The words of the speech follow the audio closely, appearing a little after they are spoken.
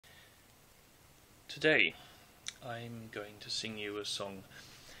Today I'm going to sing you a song.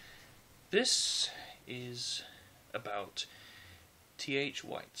 This is about T.H.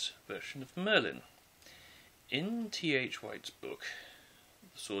 White's version of Merlin. In T.H. White's book,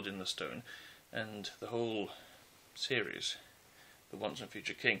 The Sword in the Stone, and the whole series, The Once and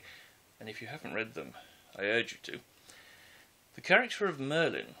Future King, and if you haven't read them, I urge you to, the character of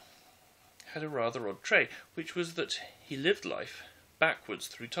Merlin had a rather odd trait, which was that he lived life backwards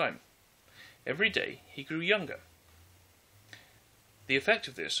through time. Every day he grew younger. The effect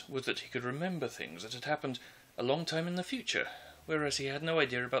of this was that he could remember things that had happened a long time in the future, whereas he had no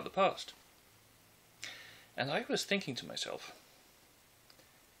idea about the past. And I was thinking to myself,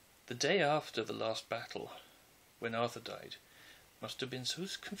 the day after the last battle, when Arthur died, must have been so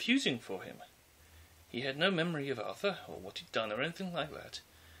confusing for him. He had no memory of Arthur, or what he'd done, or anything like that.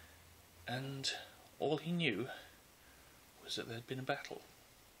 And all he knew was that there had been a battle.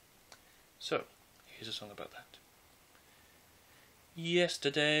 So, here's a song about that.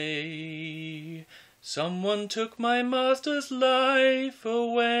 Yesterday, someone took my master's life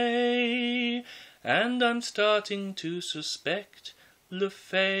away, and I'm starting to suspect Le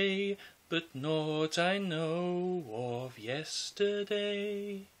Fay, but naught I know of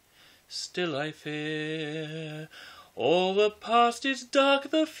yesterday. Still I fear, all the past is dark,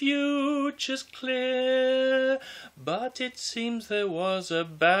 the future's clear, but it seems there was a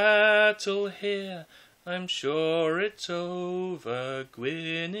battle here. I'm sure it's over,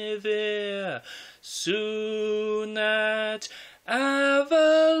 Guinevere. Soon at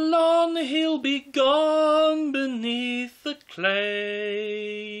Avalon he'll be gone beneath the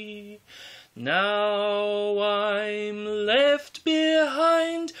clay. Now I'm left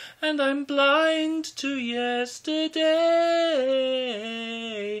behind, and I'm blind to yesterday.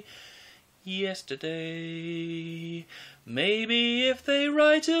 Yesterday, maybe if they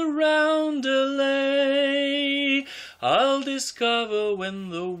write a roundelay, I'll discover when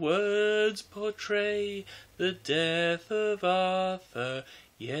the words portray the death of Arthur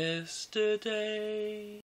yesterday.